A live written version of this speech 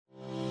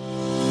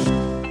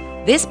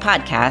This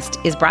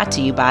podcast is brought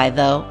to you by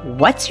the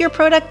What's Your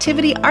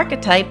Productivity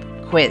Archetype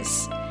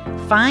quiz.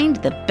 Find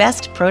the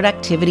best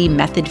productivity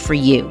method for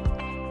you.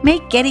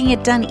 Make getting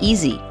it done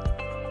easy.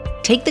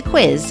 Take the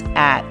quiz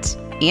at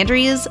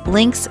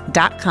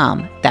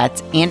AndreasLinks.com.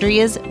 That's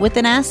Andreas with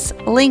an S,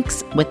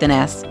 links with an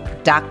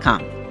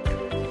S.com.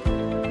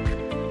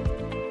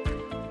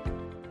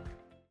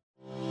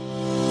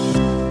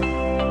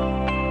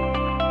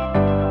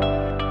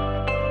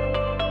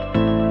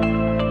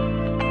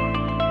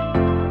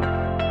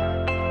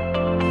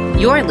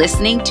 You're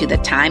listening to the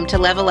Time to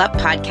Level Up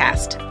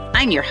podcast.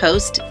 I'm your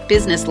host,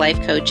 business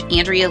life coach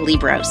Andrea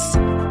Libros.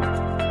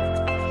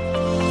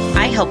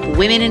 I help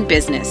women in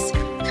business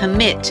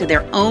commit to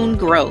their own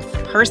growth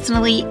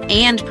personally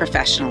and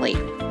professionally.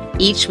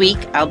 Each week,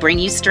 I'll bring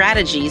you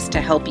strategies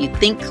to help you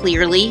think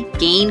clearly,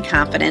 gain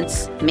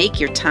confidence, make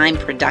your time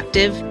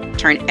productive,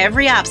 turn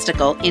every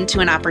obstacle into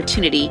an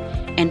opportunity,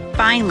 and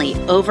finally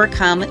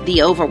overcome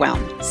the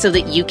overwhelm so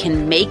that you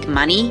can make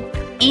money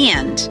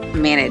and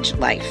manage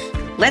life.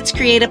 Let's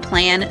create a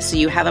plan so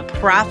you have a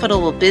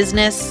profitable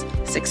business,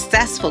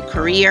 successful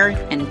career,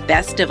 and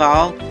best of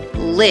all,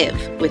 live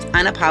with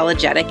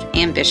unapologetic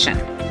ambition.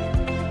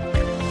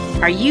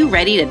 Are you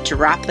ready to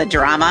drop the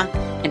drama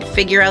and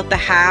figure out the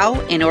how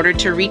in order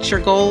to reach your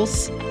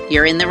goals?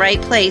 You're in the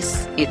right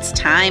place. It's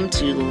time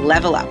to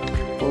level up.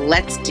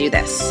 Let's do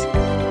this.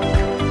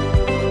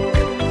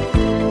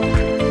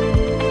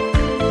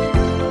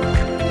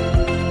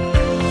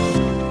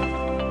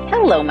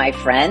 Hello, my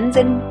friends,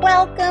 and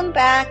welcome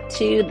back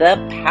to the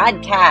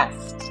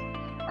podcast.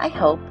 I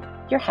hope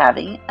you're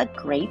having a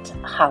great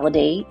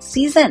holiday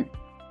season.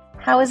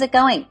 How is it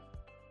going?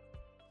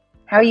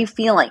 How are you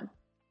feeling?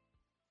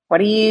 What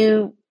do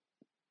you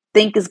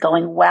think is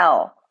going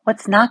well?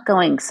 What's not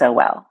going so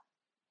well?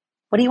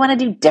 What do you want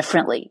to do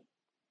differently?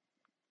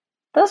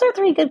 Those are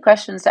 3 good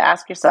questions to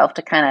ask yourself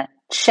to kind of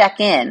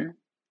check in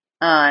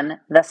on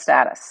the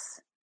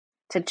status,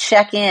 to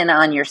check in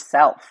on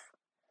yourself,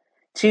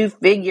 to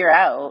figure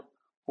out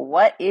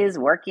what is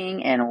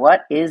working and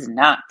what is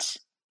not.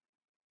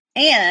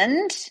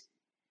 And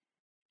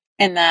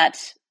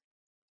that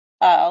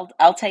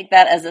I'll take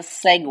that as a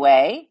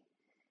segue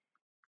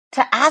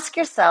to ask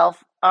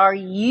yourself, are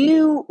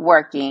you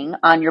working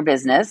on your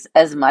business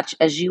as much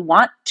as you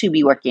want to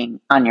be working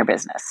on your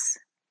business?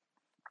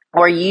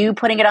 Or are you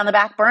putting it on the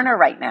back burner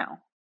right now?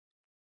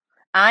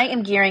 I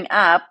am gearing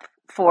up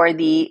for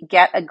the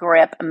Get a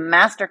Grip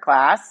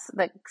Masterclass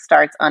that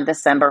starts on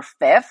December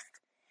 5th.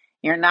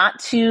 You're not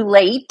too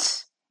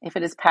late. If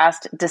it is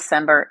past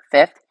December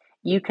 5th,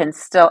 you can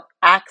still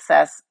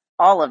access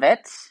all of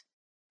it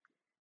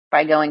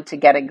by going to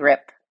Get a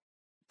Grip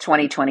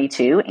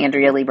 2022,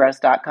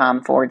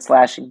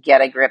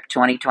 AndreaLibros.com/Get a Grip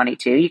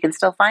 2022. You can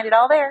still find it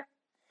all there.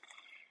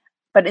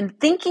 But in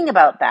thinking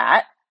about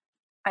that,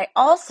 I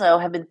also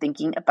have been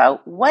thinking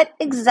about what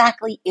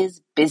exactly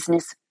is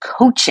business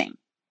coaching.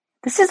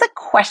 This is a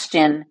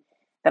question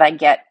that I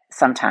get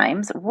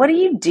sometimes. What do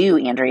you do,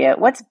 Andrea?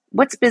 What's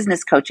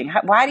business coaching?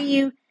 How do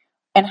you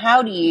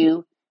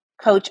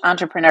coach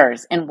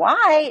entrepreneurs? And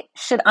why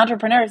should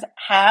entrepreneurs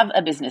have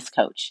a business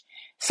coach?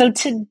 So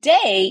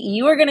today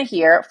you are going to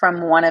hear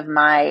from one of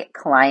my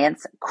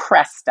clients,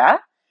 Cresta,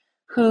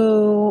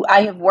 who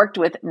I have worked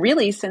with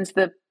really since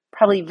the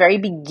probably very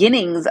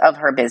beginnings of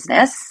her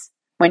business,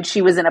 when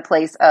she was in a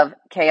place of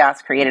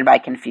chaos created by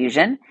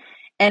confusion.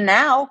 And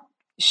now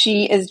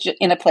she is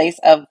in a place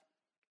of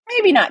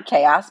maybe not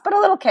chaos, but a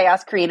little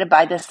chaos created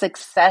by the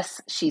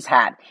success she's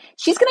had.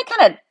 She's going to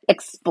kind of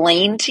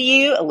explain to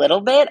you a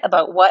little bit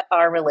about what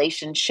our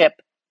relationship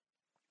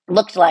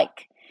looked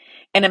like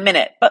in a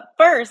minute. But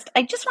first,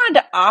 I just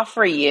wanted to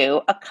offer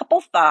you a couple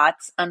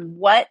thoughts on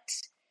what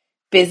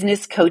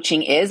business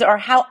coaching is, or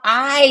how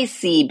I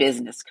see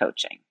business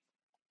coaching.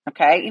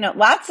 Okay?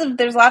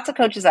 There's lots of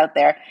coaches out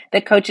there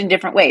that coach in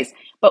different ways.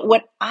 But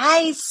what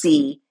I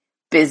see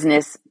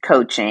business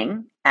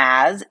coaching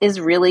as is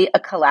really a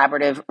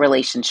collaborative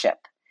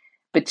relationship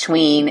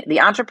between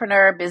the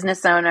entrepreneur,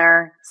 business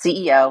owner,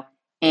 CEO,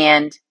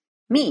 and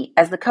me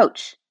as the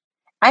coach.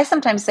 I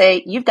sometimes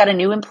say, you've got a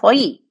new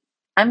employee.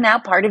 I'm now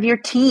part of your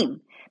team,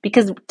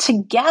 because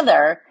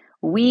together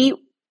we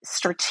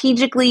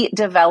strategically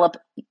develop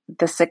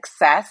the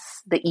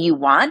success that you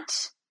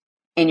want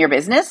in your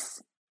business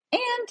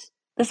and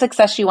the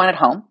success you want at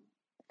home.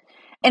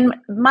 And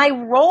my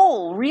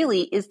role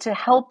really is to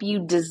help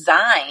you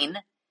design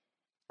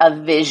a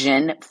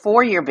vision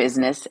for your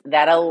business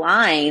that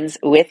aligns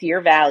with your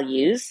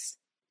values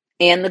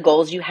and the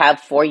goals you have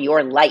for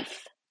your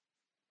life.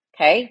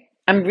 Okay?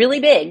 I'm really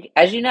big,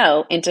 as you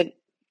know, into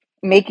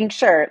making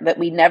sure that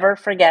we never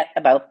forget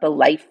about the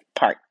life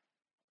part.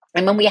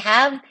 And when we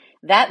have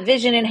that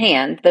vision in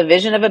hand, the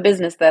vision of a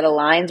business that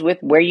aligns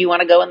with where you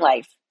want to go in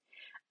life,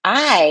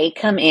 I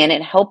come in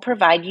and help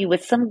provide you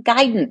with some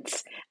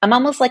guidance. I'm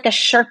almost like a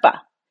Sherpa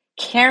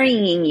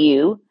carrying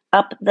you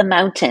up the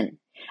mountain.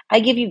 I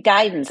give you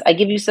guidance. I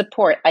give you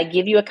support. I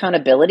give you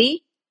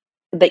accountability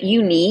that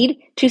you need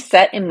to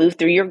set and move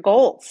through your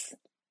goals,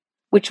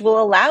 which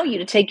will allow you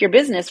to take your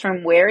business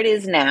from where it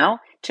is now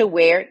to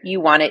where you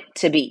want it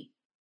to be.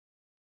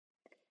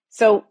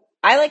 So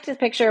I like to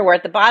picture we're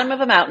at the bottom of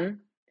a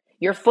mountain.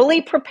 You're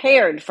fully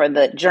prepared for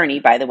the journey,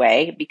 by the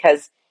way,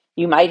 because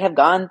you might have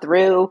gone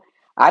through,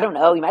 I don't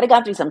know, you might have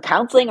gone through some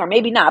counseling or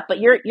maybe not, but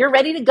you're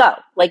ready to go.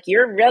 Like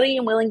you're ready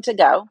and willing to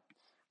go.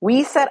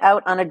 We set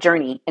out on a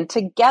journey and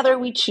together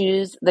we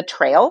choose the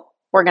trail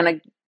we're going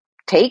to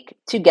take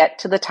to get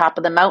to the top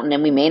of the mountain.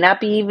 And we may not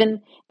be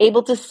even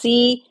able to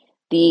see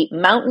the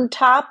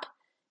mountaintop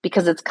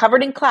because it's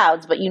covered in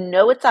clouds, but you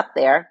know it's up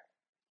there.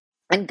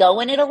 And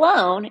going it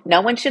alone,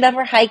 no one should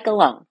ever hike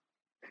alone.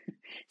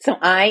 So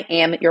I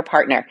am your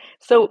partner.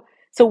 So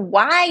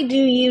why do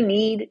you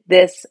need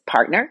this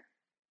partner?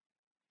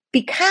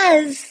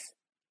 Because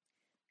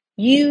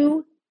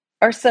you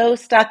are so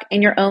stuck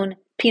in your own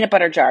peanut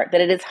butter jar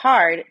that it is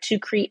hard to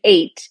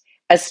create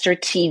a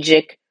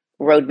strategic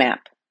roadmap,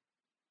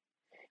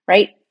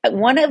 right?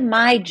 One of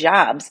my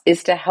jobs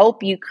is to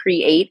help you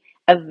create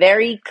a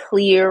very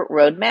clear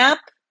roadmap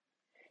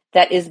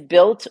that is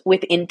built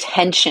with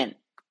intention.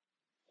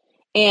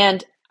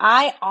 And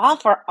I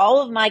offer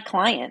all of my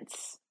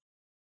clients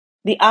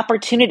the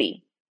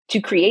opportunity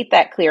to create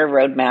that clear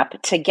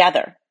roadmap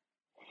together.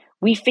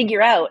 We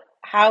figure out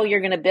how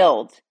you're going to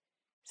build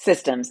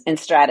systems and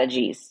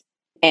strategies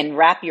and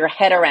wrap your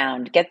head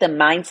around, get the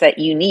mindset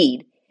you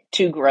need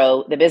to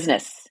grow the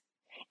business.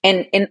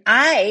 And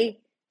I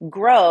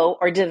grow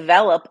or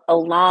develop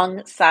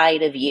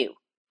alongside of you.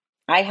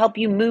 I help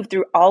you move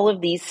through all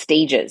of these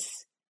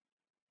stages.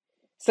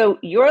 So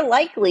you're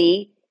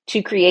likely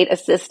to create a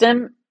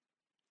system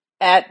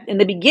in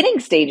the beginning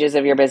stages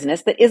of your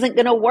business that isn't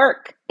going to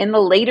work in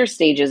the later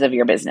stages of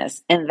your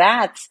business. And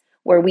that's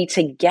where we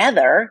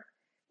together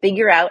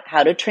figure out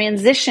how to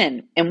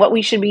transition and what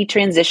we should be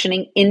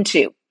transitioning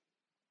into.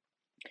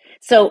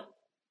 So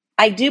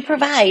I do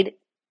provide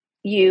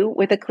you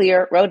with a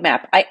clear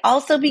roadmap. I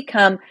also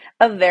become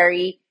a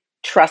very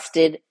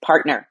trusted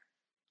partner.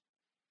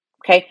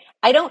 Okay.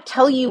 I don't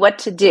tell you what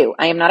to do.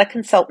 I am not a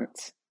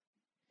consultant.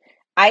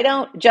 I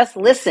don't just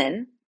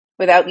listen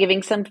without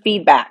giving some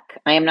feedback.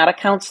 I am not a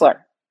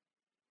counselor.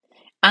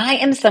 I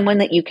am someone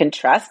that you can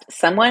trust,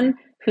 someone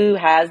who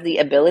has the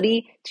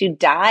ability to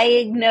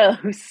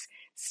diagnose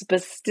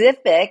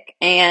specific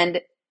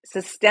and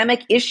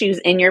systemic issues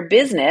in your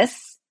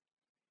business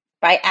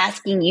by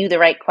asking you the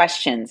right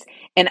questions.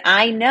 And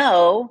I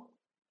know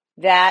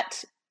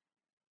that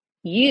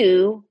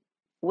you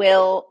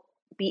will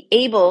be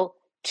able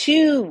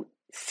to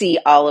see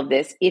all of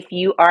this if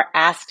you are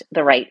asked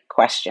the right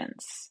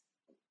questions.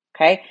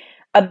 Okay?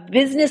 A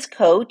business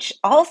coach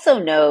also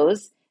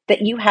knows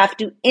that you have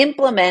to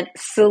implement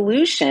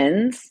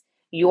solutions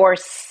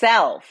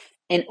yourself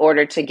in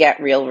order to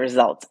get real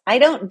results. I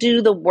don't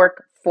do the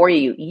work for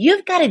you.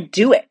 You've got to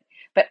do it,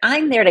 but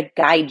I'm there to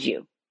guide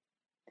you.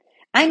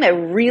 I'm a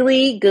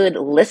really good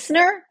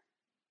listener,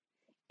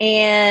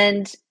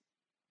 and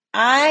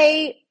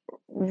I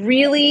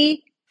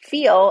really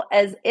feel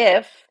as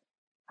if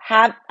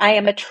I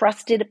am a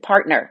trusted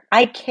partner.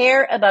 I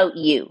care about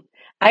you.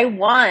 I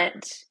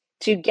want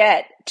to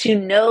get to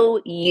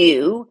know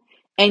you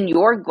and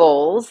your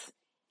goals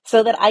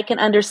so that I can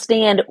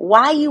understand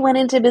why you went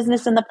into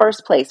business in the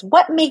first place.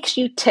 What makes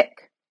you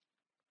tick?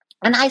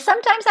 And I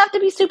sometimes have to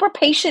be super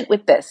patient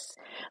with this.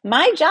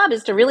 My job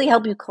is to really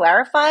help you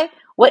clarify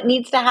what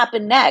needs to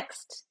happen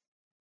next.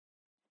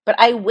 But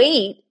I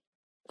wait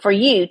for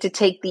you to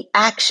take the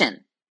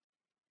action.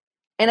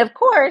 And of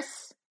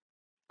course,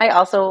 I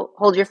also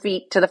hold your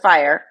feet to the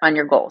fire on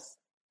your goals.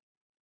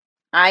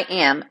 I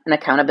am an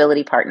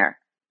accountability partner.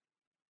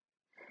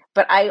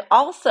 But I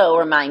also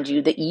remind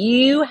you that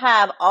you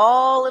have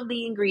all of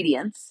the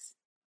ingredients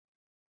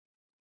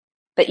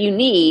that you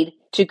need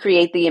to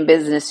create the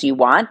business you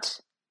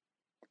want.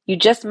 You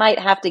just might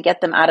have to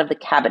get them out of the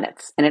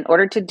cabinets. And in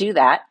order to do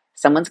that,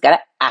 someone's got to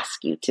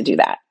ask you to do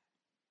that.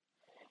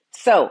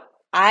 So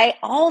I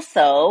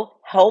also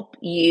help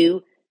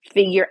you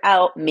figure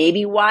out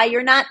maybe why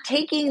you're not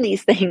taking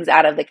these things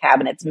out of the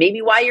cabinets,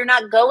 maybe why you're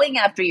not going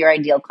after your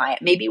ideal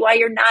client, maybe why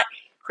you're not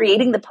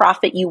creating the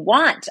profit you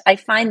want. I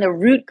find the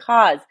root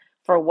cause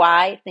for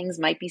why things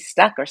might be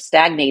stuck or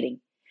stagnating.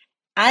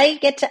 I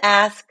get to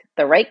ask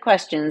the right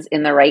questions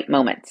in the right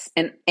moments.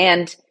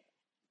 And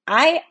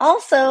I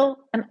also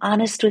am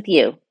honest with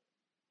you.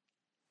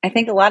 I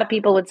think a lot of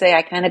people would say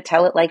I kind of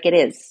tell it like it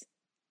is,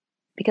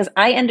 because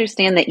I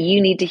understand that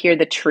you need to hear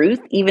the truth,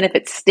 even if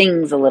it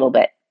stings a little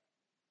bit.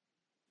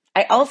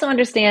 I also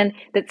understand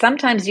that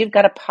sometimes you've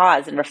got to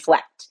pause and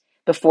reflect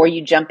before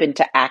you jump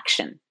into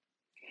action.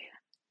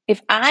 If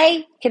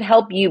I can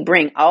help you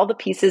bring all the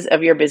pieces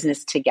of your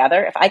business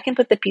together, if I can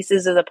put the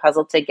pieces of the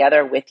puzzle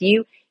together with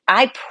you,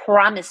 I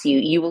promise you,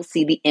 you will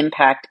see the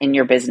impact in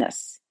your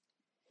business.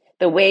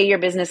 The way your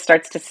business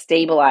starts to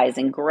stabilize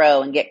and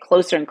grow and get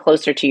closer and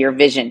closer to your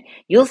vision,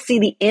 you'll see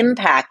the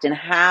impact in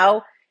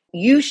how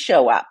you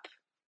show up,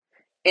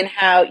 in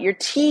how your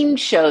team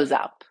shows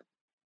up.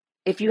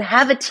 If you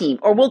have a team,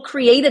 or we'll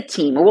create a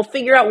team, or we'll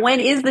figure out when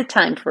is the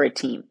time for a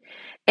team.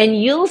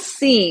 And you'll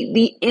see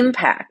the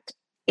impact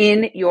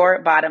in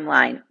your bottom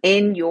line,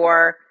 in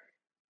your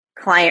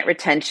client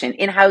retention,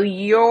 in how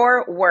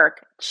your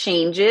work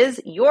changes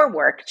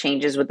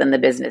within the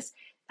business,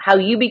 how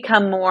you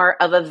become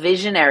more of a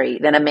visionary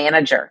than a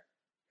manager,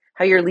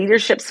 how your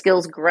leadership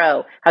skills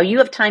grow, how you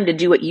have time to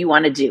do what you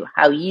want to do,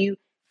 how you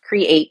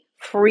create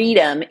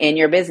freedom in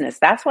your business.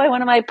 That's why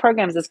one of my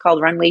programs is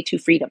called Runway to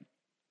Freedom.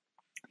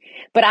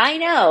 But I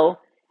know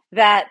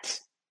that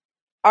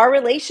our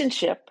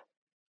relationship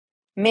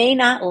may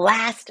not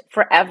last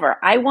forever.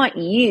 I want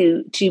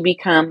you to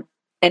become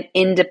an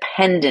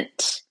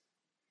independent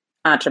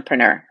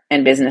entrepreneur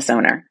and business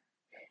owner.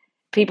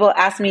 Someone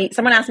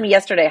asked me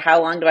yesterday,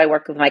 how long do I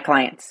work with my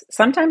clients?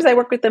 Sometimes I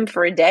work with them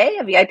for a day,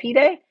 a VIP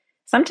day.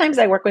 Sometimes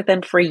I work with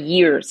them for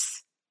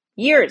years.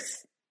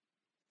 Years.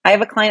 I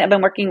have a client I've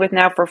been working with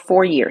now for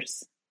 4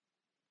 years,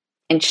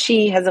 and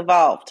she has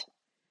evolved,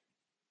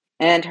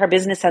 and her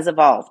business has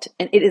evolved,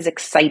 and it is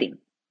exciting.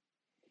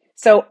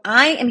 So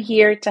I am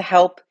here to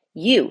help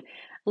you.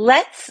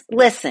 Let's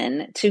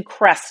listen to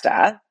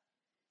Cresta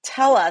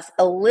tell us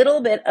a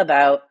little bit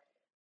about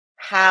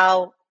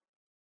how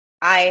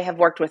I have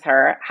worked with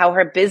her, how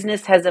her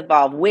business has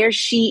evolved, where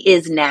she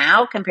is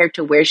now compared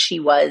to where she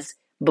was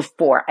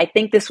before. I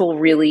think this will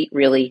really,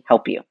 really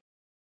help you.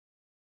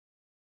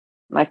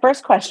 My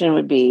first question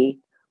would be,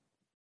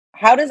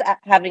 how does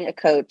having a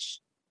coach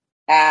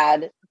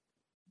add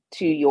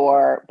to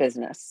your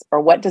business, or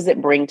what does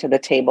it bring to the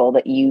table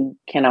that you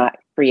cannot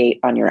create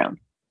on your own?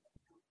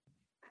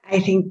 I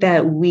think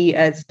that we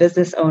as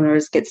business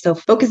owners get so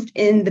focused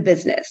in the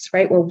business,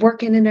 right? We're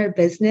working in our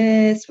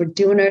business, we're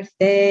doing our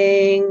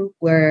thing,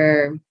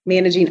 we're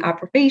managing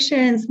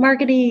operations,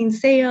 marketing,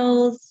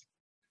 sales.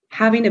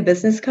 Having a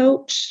business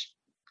coach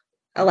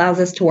allows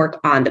us to work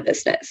on the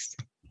business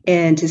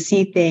and to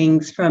see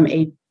things from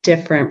a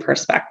different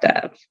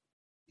perspective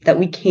that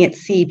we can't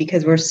see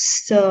because we're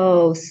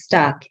so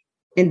stuck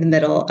in the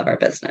middle of our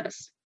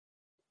business.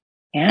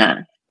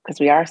 Yeah,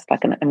 because we are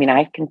stuck in it. I mean,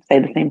 I can say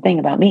the same thing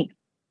about me.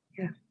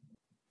 Yeah.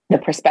 The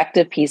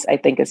perspective piece, I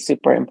think, is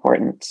super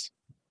important.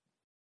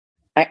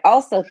 I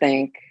also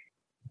think,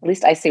 at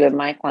least I see with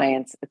my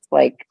clients, it's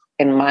like,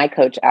 in my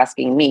coach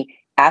asking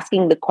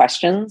the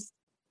questions,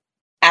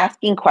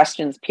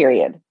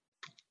 period,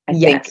 I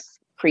think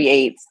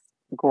creates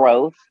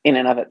growth in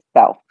and of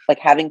itself. Like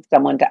having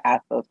someone to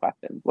ask those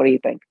questions. What do you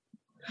think?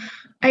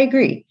 I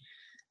agree.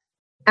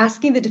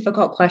 Asking the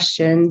difficult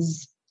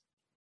questions,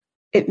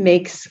 it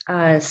makes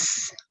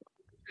us,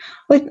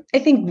 I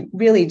think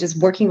really just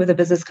working with a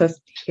business coach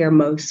here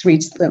most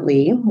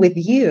recently with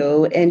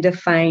you and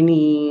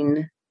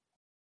defining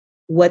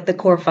what the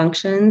core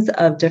functions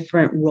of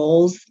different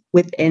roles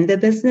within the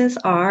business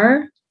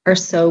are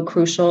so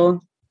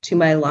crucial to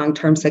my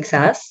long-term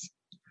success,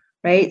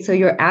 right? So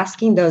you're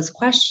asking those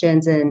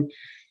questions and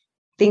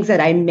things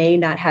that I may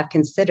not have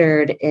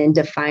considered in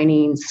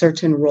defining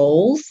certain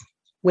roles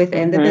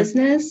within the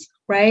business,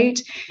 right?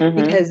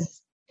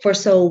 Because for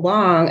so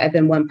long, I've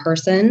been one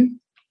person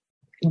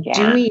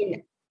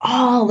doing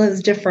all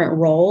those different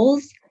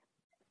roles.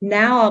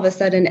 Now, all of a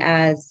sudden,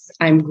 as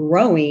I'm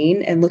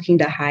growing and looking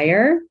to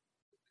hire,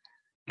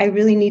 I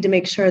really need to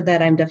make sure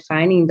that I'm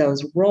defining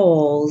those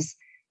roles,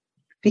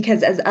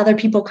 because as other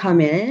people come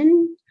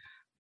in,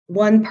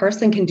 one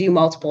person can do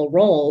multiple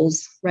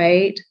roles,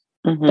 right?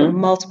 But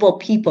multiple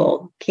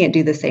people can't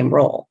do the same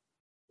role.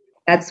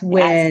 That's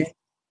when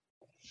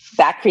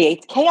that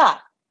creates chaos.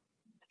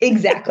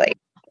 Exactly.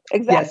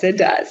 Yes, it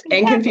does.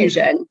 And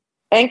confusion.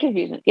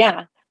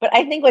 Yeah. But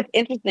I think what's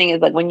interesting is,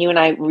 like, when you and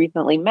I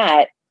recently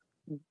met,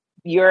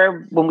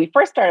 when we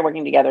first started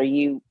working together,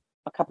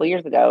 a couple of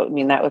years ago, I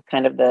mean, that was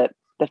kind of the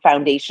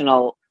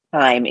foundational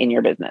time in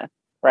your business,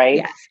 right?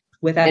 Yes,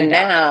 without a doubt.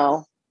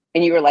 Now,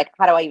 and you were like,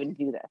 how do I even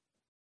do this?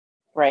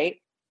 Right.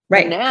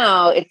 Right. And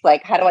now it's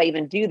like, how do I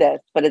even do this?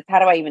 But it's how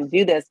do I even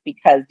do this?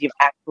 Because you've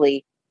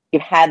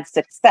had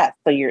success.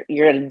 So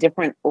you're at a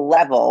different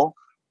level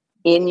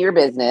in your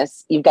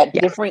business. You've got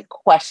different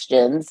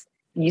questions.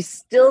 You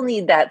still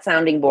need that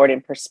sounding board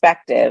and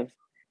perspective,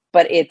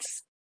 but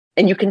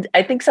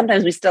I think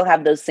sometimes we still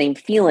have those same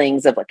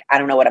feelings of like, I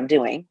don't know what I'm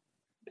doing.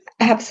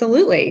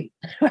 Absolutely.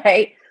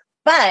 Right.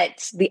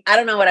 But the I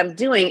don't know what I'm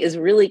doing is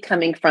really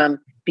coming from,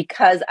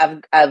 because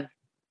I've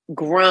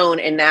grown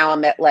and now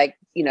I'm at, like,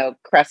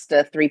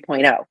 Cresta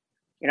 3.0.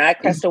 You're not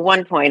at Cresta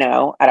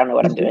 1.0. I don't know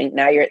what I'm doing.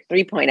 Now you're at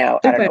 3.0.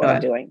 I don't know what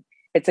I'm doing.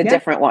 It's a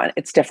different one.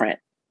 It's different.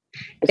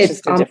 It's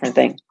just a different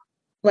thing.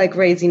 Like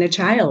raising a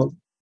child,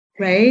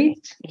 right?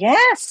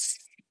 Yes.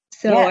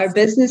 So our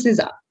business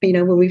is,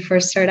 when we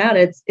first start out,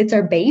 it's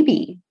our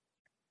baby,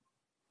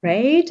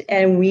 right?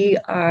 And we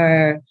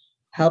are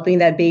helping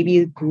that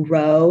baby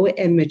grow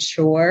and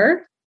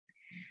mature.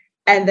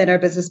 And then our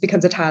business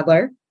becomes a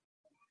toddler.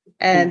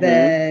 And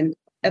then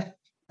an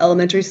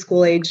elementary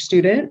school age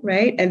student,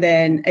 right? And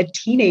then a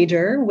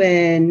teenager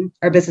when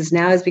our business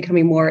now is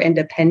becoming more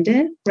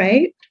independent,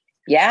 right?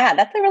 Yeah,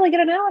 that's a really good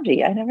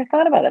analogy. I never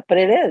thought about it, but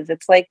it is.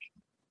 It's like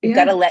you've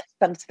got to let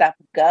some stuff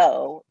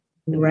go.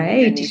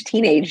 Right. In these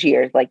teenage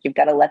years, like, you've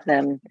got to let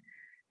them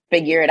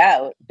figure it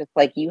out, just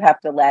like you have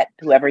to let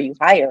whoever you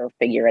hire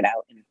figure it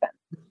out in a sense.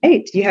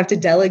 Right. You have to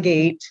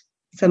delegate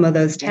some of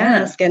those Yeah.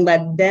 tasks and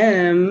let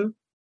them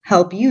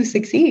help you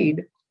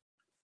succeed.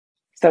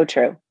 So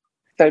true.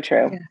 So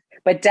true. Yeah.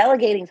 But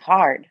delegating's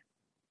hard.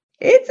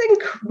 It's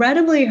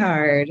incredibly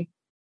hard.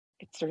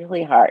 It's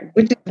really hard.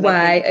 Which is And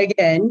why,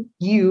 again,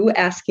 you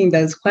asking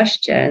those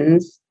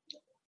questions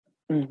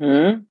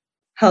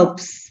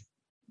helps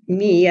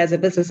me as a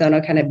business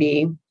owner kind of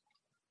be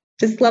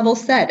just level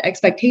set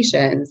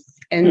expectations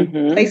and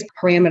place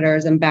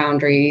parameters and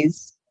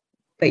boundaries,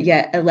 but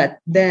yet I let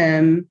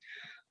them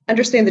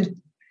understand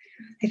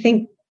I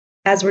think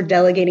as we're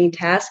delegating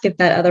tasks, if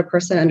that other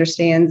person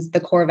understands the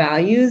core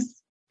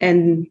values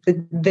and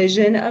the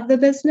vision of the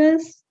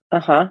business,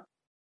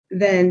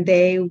 then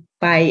they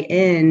buy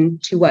in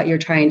to what you're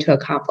trying to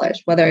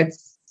accomplish, whether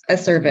it's a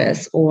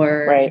service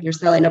or you're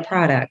selling a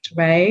product,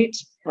 right?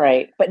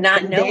 Right. But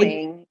not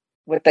knowing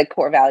what the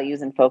core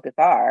values and focus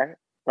are,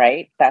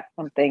 right? That's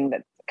something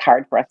that's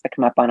hard for us to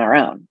come up on our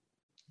own.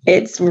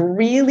 It's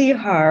really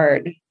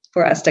hard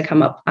for us to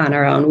come up on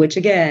our own, which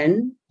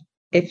again,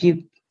 if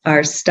you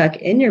are stuck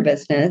in your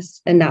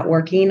business and not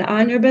working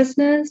on your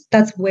business,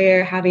 that's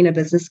where having a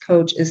business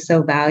coach is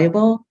so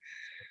valuable,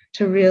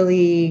 to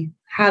really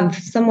have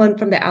someone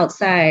from the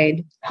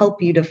outside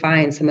help you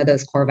define some of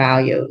those core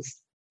values,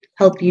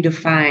 help you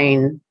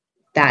define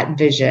that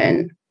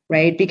vision,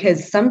 right?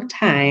 Because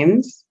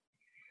sometimes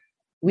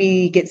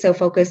we get so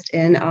focused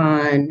in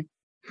on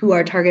who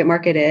our target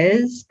market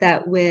is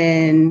that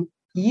when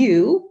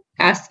you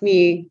ask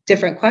me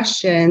different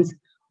questions,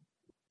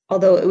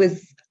 although it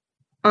was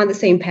on the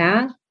same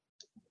path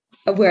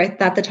of where I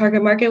thought the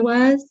target market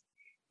was,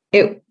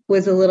 it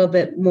was a little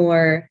bit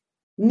more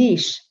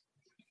niche.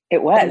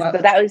 It was.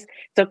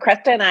 So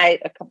Cresta and I,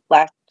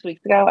 last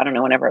weeks ago, I don't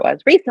know, whenever it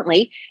was,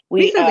 recently,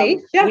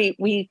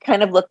 we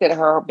kind of looked at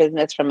her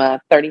business from a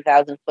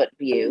 30,000 foot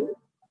view.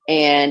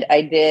 And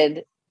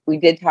we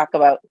did talk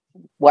about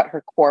what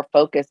her core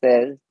focus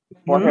is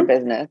for her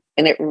business.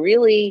 And it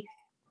really,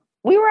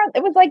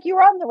 it was like you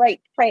were on the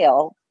right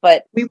trail,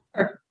 but we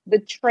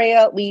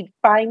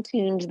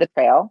fine-tuned the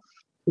trail.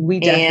 We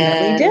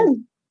definitely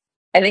did.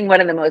 I think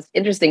one of the most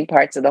interesting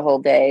parts of the whole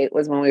day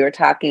was when we were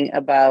talking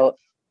about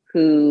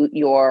who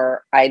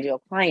your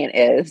ideal client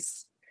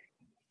is.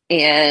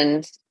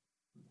 And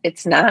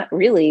it's not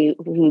really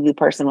who the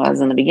person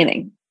was in the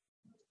beginning.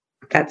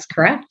 That's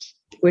correct.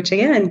 Which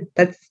again,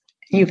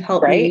 you've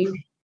helped me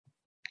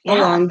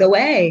along the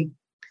way.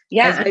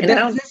 Yeah. As my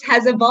business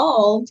has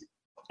evolved.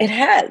 It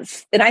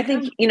has. And I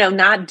think,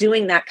 not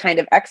doing that kind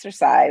of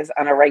exercise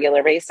on a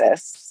regular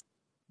basis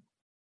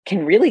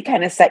can really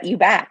kind of set you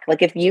back.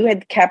 Like if you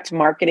had kept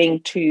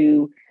marketing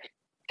to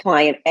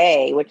client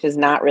A, which is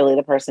not really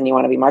the person you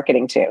want to be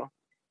marketing to,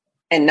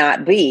 and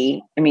not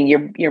B, I mean,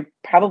 you're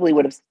probably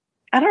would have,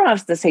 I don't know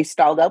if to say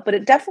stalled out, but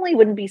it definitely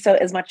wouldn't be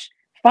as much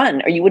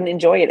fun, or you wouldn't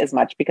enjoy it as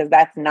much because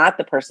that's not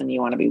the person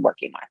you want to be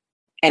working with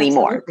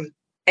anymore.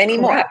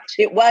 Correct.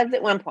 It was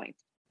at one point.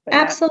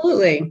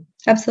 Absolutely.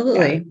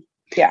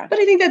 Yeah. But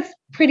I think that's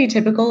pretty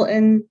typical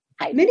in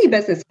many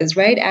businesses,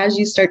 right? As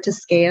you start to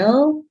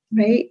scale,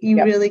 right?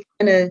 You really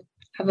kind of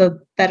have a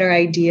better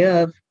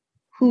idea of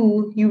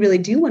who you really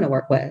do want to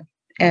work with.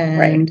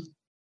 And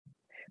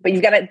but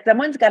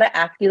someone's got to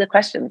ask you the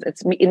questions.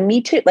 It's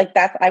me too. Like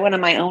I went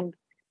on my own,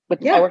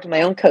 I worked with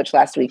my own coach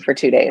last week for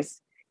 2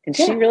 days, and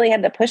she really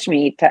had to push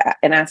me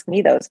and ask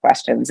me those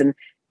questions. And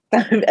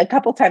a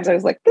couple times I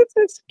was like, this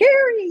is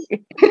scary.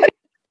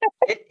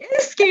 It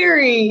is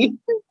scary.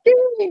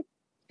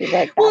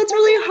 Like, well, it's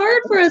really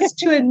hard for us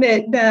to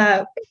admit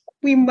that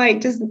we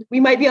might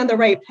be on the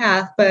right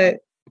path, but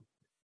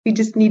we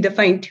just need to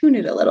fine tune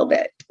it a little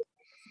bit.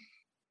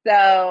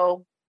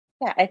 So,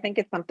 I think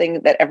it's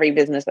something that every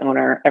business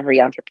owner,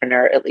 every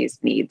entrepreneur at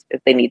least needs,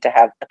 if they need to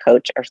have a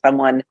coach or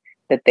someone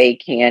that they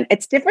can.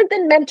 It's different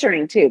than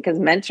mentoring too, because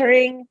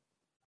mentoring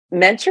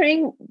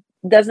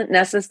doesn't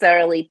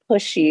necessarily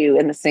push you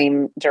in the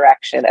same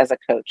direction as a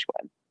coach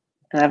would.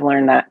 And I've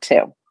learned that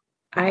too.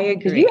 I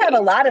agree. You have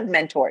a lot of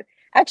mentors.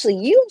 Actually,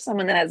 you have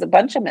someone that has a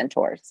bunch of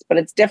mentors, but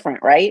it's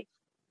different, right?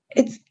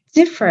 It's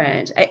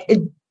different.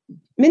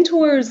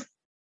 Mentors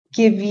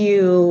give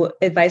you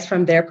advice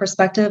from their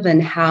perspective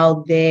and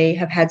how they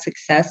have had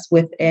success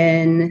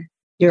within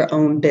your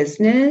own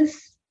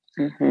business.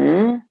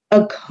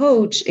 A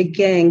coach,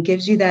 again,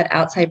 gives you that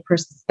outside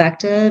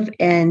perspective,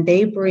 and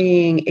they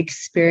bring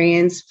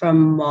experience from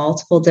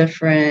multiple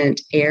different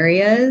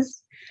areas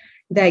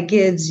that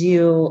gives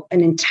you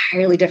an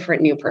entirely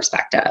different new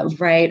perspective,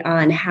 right?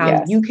 On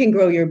how you can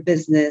grow your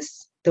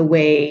business the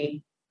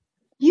way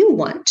you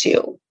want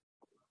to,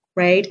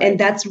 right? And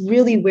that's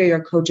really where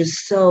your coach is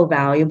so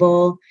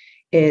valuable,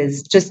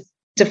 is just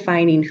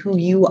defining who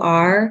you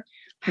are,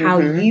 how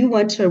you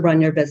want to run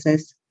your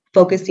business,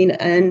 focusing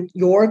on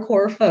your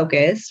core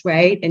focus,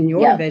 right? And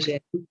your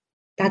vision.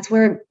 That's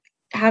where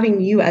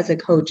having you as a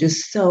coach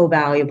is so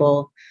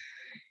valuable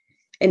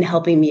in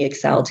helping me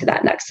excel to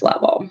that next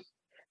level.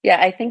 Yeah,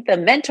 I think the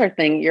mentor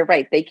thing, you're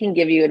right. They can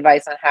give you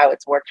advice on how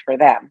it's worked for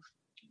them,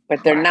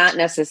 but they're not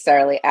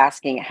necessarily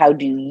asking, how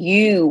do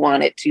you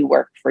want it to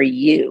work for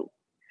you?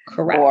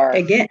 Correct. Or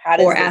again, how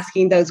does or this,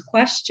 asking those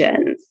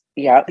questions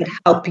yeah, that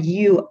help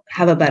you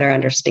have a better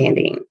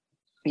understanding.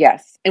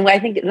 yes. And I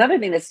think another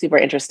thing that's super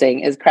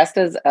interesting is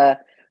Cresta's a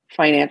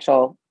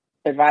financial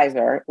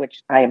advisor,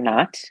 which I am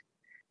not.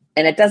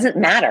 And it doesn't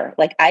matter.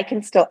 Like I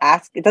can still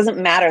ask. It doesn't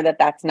matter that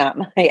that's not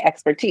my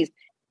expertise.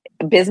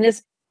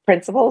 Business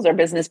principles are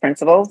business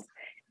principles.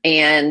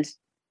 And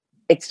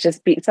it's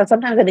just, so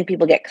sometimes I think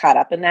people get caught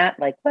up in that.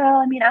 Like, well,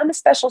 I mean, I'm a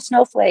special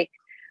snowflake.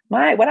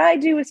 What I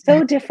do is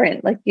so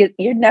different. Like you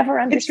never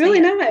understand. It's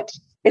really not.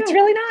 It's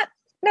really not.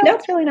 No, Nope.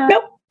 it's really not.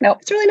 Nope. No,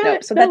 It's really not.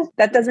 no. So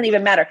that doesn't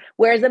even matter.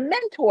 Whereas a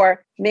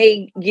mentor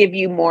may give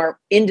you more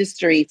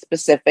industry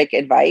specific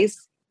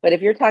advice. But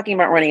if you're talking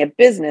about running a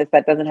business,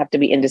 that doesn't have to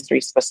be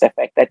industry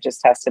specific. That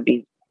just has to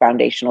be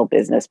foundational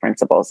business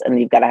principles.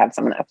 And you've got to have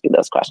someone ask you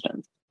those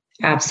questions.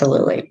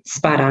 Absolutely.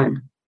 Spot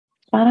on.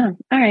 Spot on.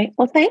 All right.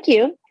 Well, thank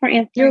you for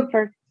answering,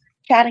 for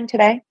chatting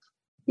today.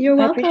 You're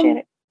welcome. I appreciate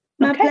it.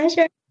 My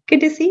pleasure. Good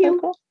to see you. Oh,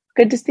 cool.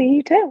 Good to see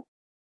you too.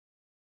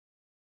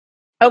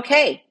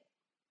 Okay.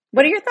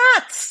 What are your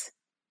thoughts?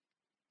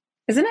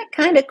 Isn't it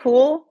kind of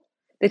cool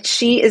that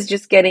she is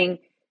just getting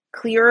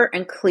clearer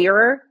and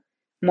clearer,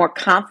 more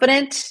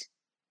confident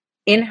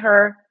in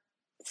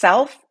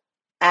herself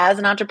as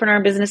an entrepreneur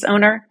and business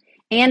owner,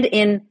 and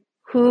in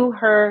who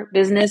her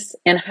business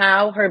and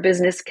how her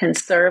business can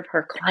serve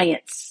her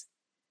clients?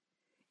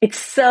 It's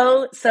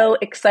so, so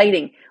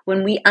exciting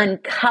when we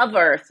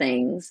uncover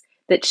things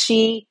that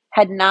she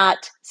had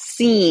not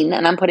seen,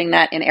 and I'm putting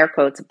that in air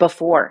quotes,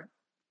 before.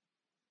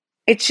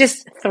 It's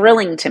just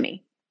thrilling to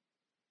me.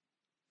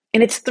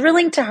 And it's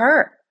thrilling to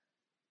her.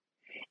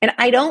 And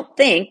I don't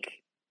think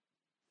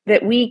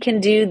that we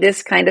can do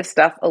this kind of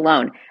stuff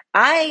alone.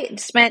 I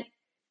spent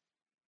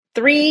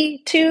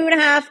 3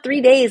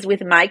 days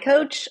with my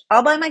coach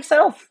all by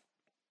myself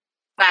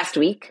last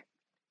week.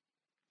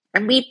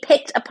 And we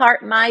picked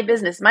apart my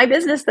business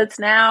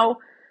that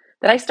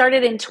I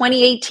started in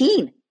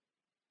 2018.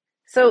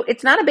 So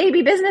it's not a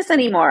baby business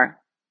anymore.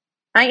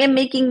 I am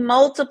making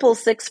multiple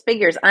 6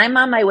 figures. I'm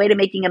on my way to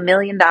making $1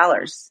 million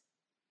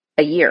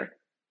a year.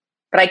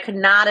 But I could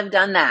not have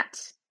done that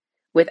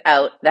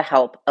without the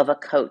help of a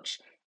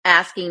coach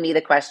asking me the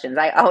questions.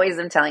 I always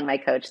am telling my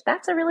coach,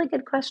 that's a really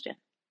good question.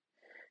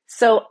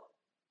 So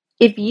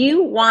if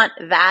you want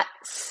that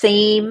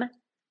same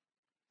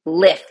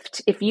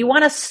lift, if you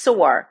want to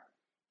soar,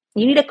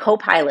 you need a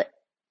co-pilot.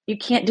 You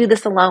can't do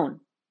this alone.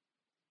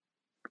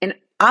 And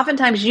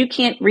oftentimes you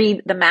can't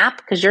read the map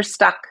because you're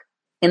stuck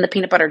in the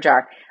peanut butter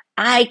jar.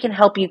 I can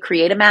help you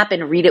create a map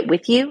and read it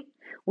with you.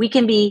 We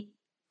can be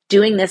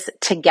doing this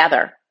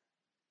together.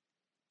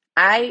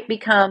 I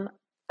become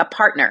a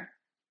partner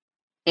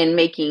in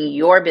making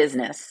your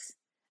business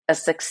a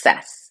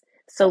success.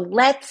 So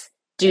let's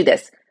do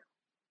this.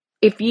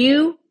 If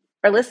you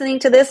are listening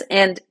to this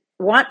and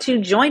want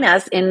to join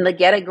us in the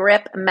Get a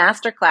Grip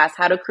Masterclass,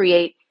 how to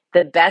create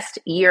the best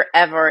year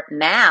ever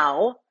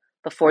now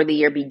before the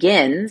year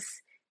begins,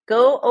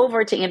 go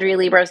over to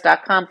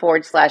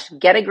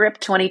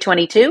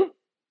AndreaLibros.com/GetAGrip2022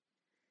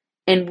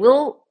 and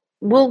we'll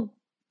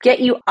get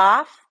you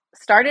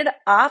started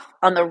off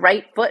on the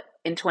right foot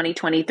in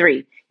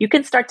 2023. You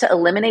can start to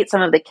eliminate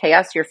some of the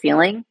chaos you're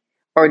feeling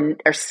or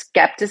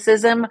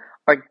skepticism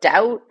or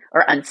doubt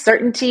or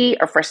uncertainty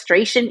or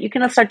frustration. You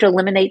can start to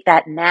eliminate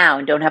that now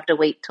and don't have to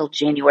wait till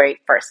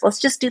January 1st. Let's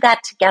just do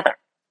that together.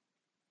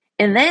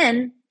 And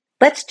then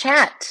let's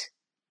chat.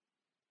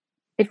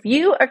 If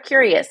you are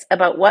curious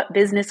about what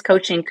business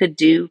coaching could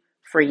do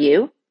for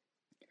you,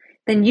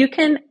 then you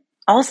can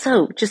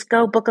also just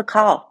go book a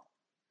call.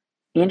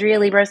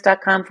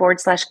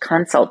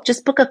 AndreaLibros.com/consult.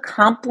 Just book a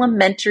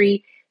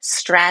complimentary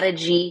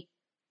strategy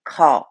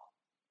call.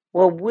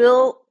 Well,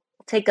 we'll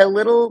take a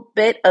little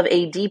bit of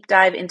a deep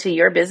dive into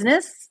your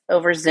business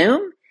over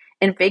Zoom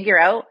and figure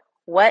out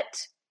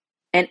what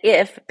and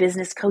if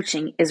business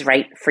coaching is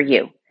right for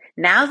you.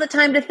 Now's the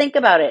time to think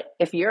about it.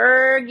 If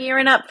you're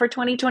gearing up for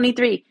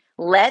 2023,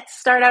 let's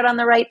start out on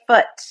the right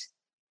foot.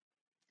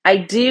 I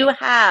do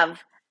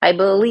have, I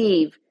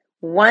believe,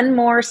 one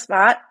more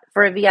spot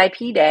for a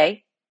VIP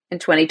day in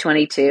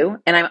 2022,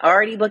 and I'm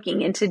already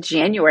looking into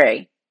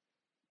January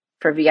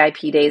for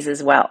VIP days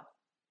as well.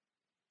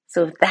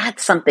 So if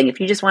that's something, if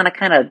you just want to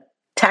kind of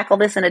tackle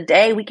this in a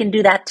day, we can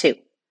do that too.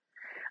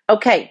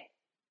 Okay,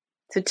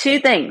 so 2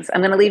 things.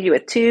 I'm going to leave you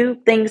with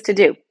 2 things to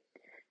do.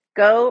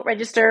 Go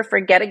register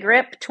for Get a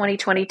Grip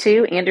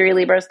 2022,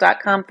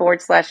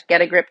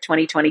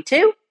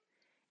 AndreaLibros.com/GetAGrip2022.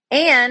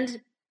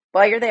 And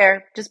while you're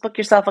there, just book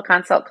yourself a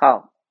consult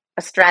call,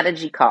 a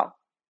strategy call.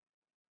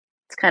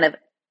 It's kind of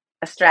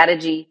a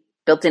strategy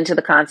built into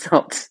the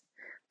consult.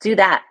 Do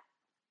that.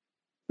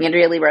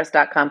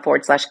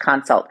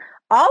 AndreaLibros.com/consult.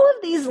 All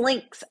of these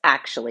links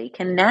actually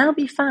can now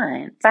be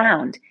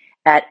found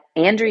at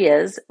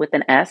Andrea's with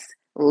an S,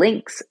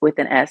 links with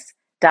an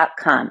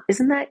S.com.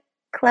 Isn't that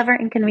clever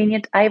and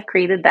convenient? I have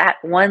created that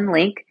one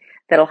link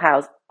that'll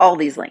house all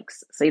these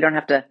links. So you don't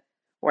have to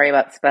worry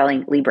about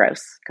spelling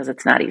Libros because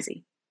it's not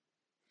easy.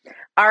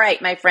 All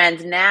right, my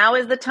friends, now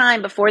is the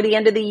time before the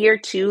end of the year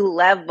to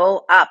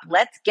level up.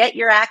 Let's get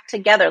your act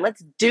together.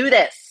 Let's do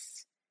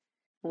this.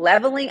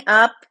 Leveling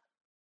up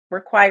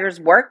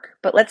requires work,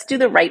 but let's do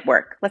the right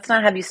work. Let's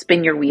not have you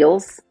spin your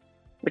wheels,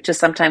 which is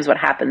sometimes what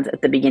happens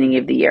at the beginning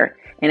of the year.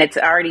 And it's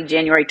already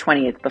January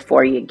 20th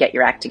before you get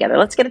your act together.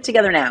 Let's get it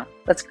together now.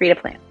 Let's create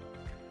a plan.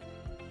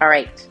 All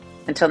right,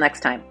 until next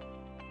time.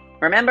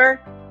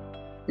 Remember,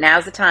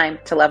 now's the time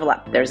to level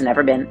up. There's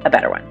never been a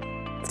better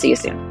one. See you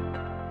soon.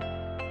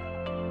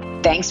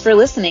 Thanks for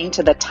listening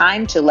to the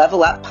Time to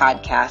Level Up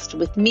podcast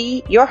with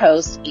me, your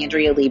host,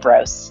 Andrea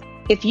Libros.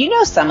 If you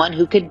know someone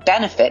who could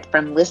benefit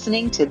from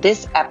listening to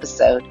this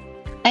episode,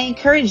 I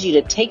encourage you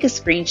to take a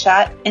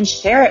screenshot and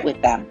share it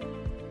with them.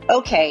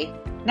 Okay,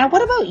 now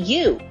what about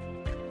you?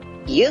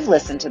 You've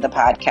listened to the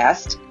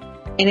podcast,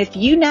 and if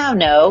you now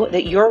know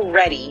that you're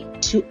ready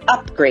to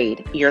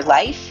upgrade your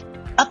life,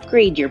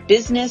 upgrade your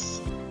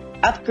business,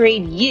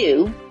 upgrade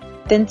you,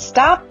 then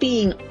stop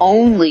being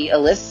only a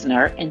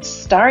listener and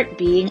start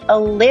being a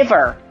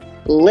liver,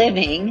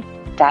 living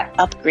that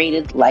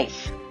upgraded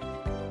life.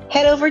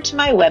 Head over to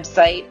my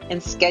website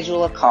and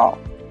schedule a call.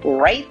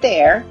 Right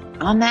there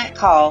on that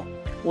call,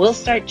 we'll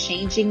start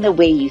changing the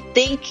way you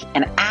think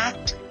and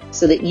act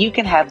so that you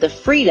can have the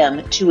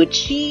freedom to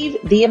achieve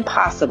the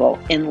impossible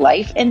in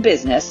life and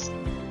business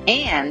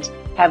and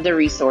have the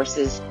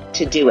resources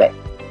to do it.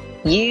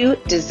 You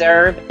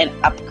deserve an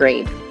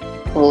upgrade.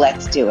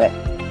 Let's do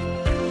it.